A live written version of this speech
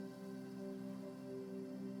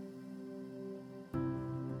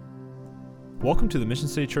Welcome to the Mission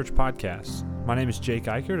City Church podcast. My name is Jake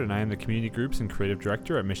Eichert, and I am the Community Groups and Creative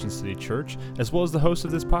Director at Mission City Church, as well as the host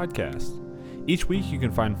of this podcast. Each week, you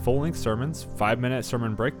can find full-length sermons, 5-minute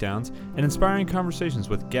sermon breakdowns, and inspiring conversations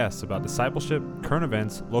with guests about discipleship, current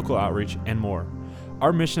events, local outreach, and more.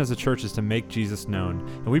 Our mission as a church is to make Jesus known,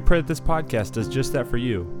 and we pray that this podcast does just that for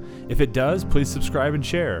you. If it does, please subscribe and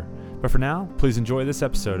share. But for now, please enjoy this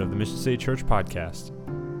episode of the Mission City Church podcast.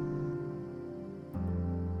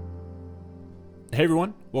 Hey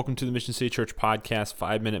everyone, welcome to the Mission City Church podcast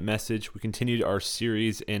 5-minute message. We continued our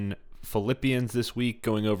series in Philippians this week,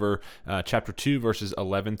 going over chapter 2, verses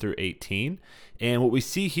 11 through 18. And what we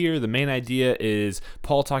see here, the main idea is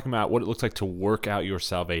Paul talking about what it looks like to work out your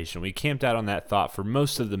salvation. We camped out on that thought for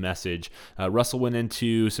most of the message. Russell went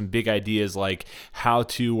into some big ideas like how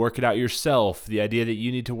to work it out yourself, the idea that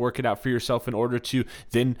you need to work it out for yourself in order to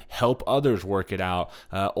then help others work it out.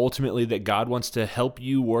 Ultimately, that God wants to help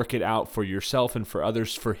you work it out for yourself and for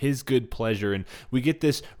others for His good pleasure. And we get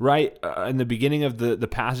this right in the beginning of the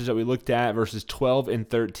passage that we looked at, verses 12 and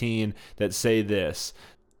 13, that say this: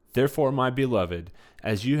 "Therefore, my beloved,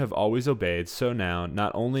 as you have always obeyed, so now, not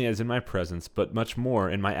only as in my presence, but much more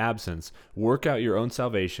in my absence, work out your own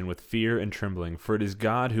salvation with fear and trembling, for it is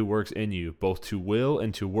God who works in you, both to will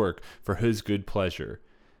and to work for His good pleasure."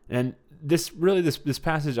 And this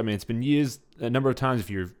passage, I mean, it's been used a number of times. If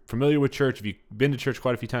you're familiar with church, if you've been to church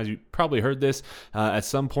quite a few times, you probably heard this at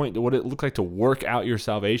some point, what it looked like to work out your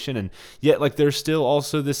salvation. And yet, like, there's still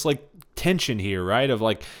also this, like, tension here, right? Of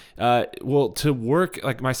like, to work,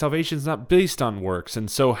 like, my salvation is not based on works.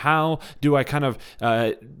 And so how do I kind of,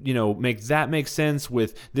 make that make sense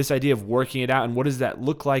with this idea of working it out? And what does that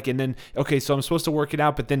look like? And then, okay, so I'm supposed to work it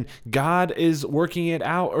out, but then God is working it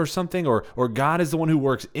out or something, or God is the one who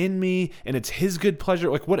works in me and it's His good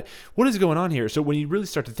pleasure. Like, what is going on here? So when you really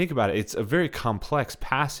start to think about it, it's a very complex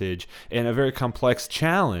passage and a very complex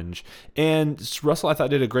challenge. And Russell, I thought,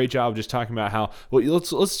 did a great job just talking about how, well,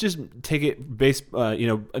 let's just take it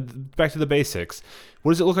back to the basics.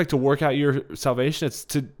 What does it look like to work out your salvation? It's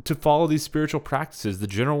to follow these spiritual practices, the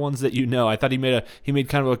general ones that you know. I thought he made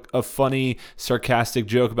kind of a funny, sarcastic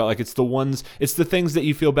joke about, like, it's the things that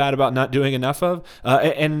you feel bad about not doing enough of,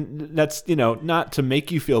 and that's, not to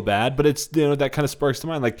make you feel bad, but it's, that kind of sparks to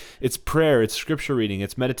mind. Like, it's prayer, it's scripture reading,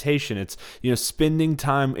 it's meditation, it's, spending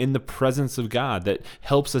time in the presence of God that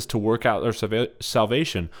helps us to work out our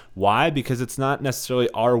salvation. Why? Because it's not necessarily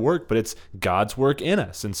our work, but it's God's work in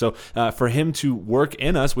us. And so for Him to work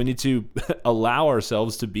in us, we need to allow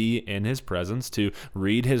ourselves to be in His presence, to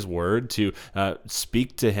read His word, to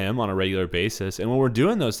speak to Him on a regular basis. And when we're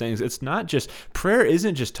doing those things, it's not just, prayer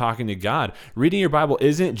isn't just talking to God. Reading your Bible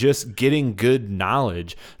isn't just getting good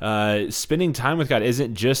knowledge. Spending time with God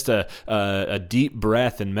isn't just a deep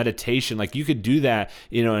breath and meditation. Like, you could do that,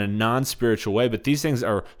 in a non-spiritual way, but these things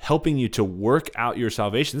are helping you to work out your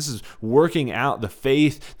salvation. This is working out the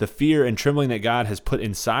faith, the fear, and trembling that God has put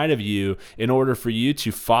inside of you in order for you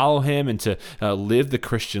to follow Him and to live the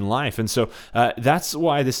Christian life. And so that's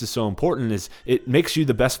why this is so important, is it makes you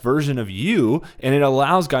the best version of you, and it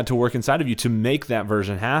allows God to work inside of you to make that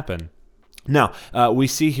version happen. Now, we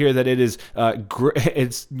see here that it is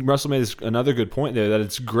great. Russell made another good point there, that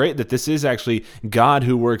it's great that this is actually God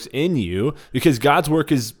who works in you, because God's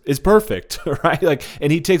work is perfect, right? Like,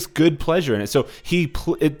 and He takes good pleasure in it. So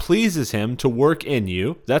it pleases Him to work in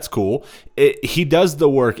you. That's cool. He does the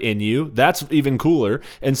work in you. That's even cooler.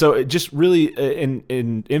 And so it just really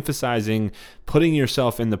in emphasizing putting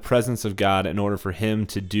yourself in the presence of God in order for Him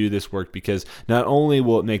to do this work, because not only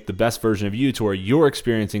will it make the best version of you to where you're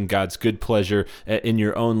experiencing God's good pleasure in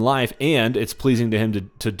your own life, and it's pleasing to Him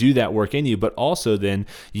to do that work in you, but also then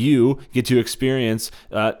you get to experience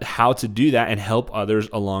how to do that and help others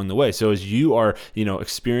along the way. So as you are,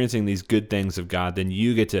 experiencing these good things of God, then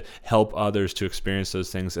you get to help others to experience those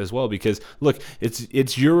things as well. Because look,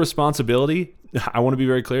 it's your responsibility. I want to be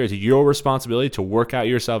very clear. It's your responsibility to work out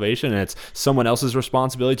your salvation, and it's someone else's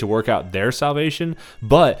responsibility to work out their salvation.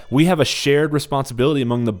 But we have a shared responsibility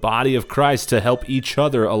among the body of Christ to help each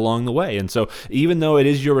other along the way. And so even though it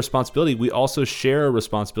is your responsibility, we also share a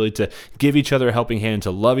responsibility to give each other a helping hand,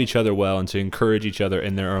 to love each other well, and to encourage each other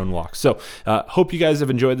in their own walk. So hope you guys have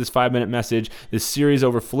enjoyed this 5-minute message, this series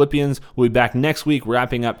over Philippians. We'll be back next week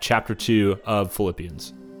wrapping up chapter 2 of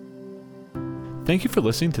Philippians. Thank you for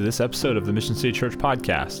listening to this episode of the Mission City Church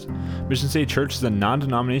podcast. Mission City Church is a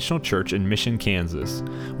non-denominational church in Mission, Kansas.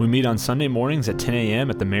 We meet on Sunday mornings at 10 a.m.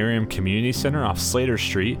 at the Merriam Community Center off Slater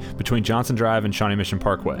Street between Johnson Drive and Shawnee Mission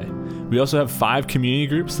Parkway. We also have 5 community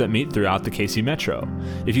groups that meet throughout the KC Metro.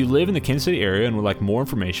 If you live in the Kansas City area and would like more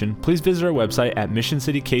information, please visit our website at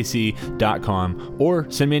missioncitykc.com or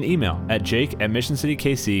send me an email at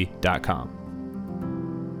jake@missioncitykc.com.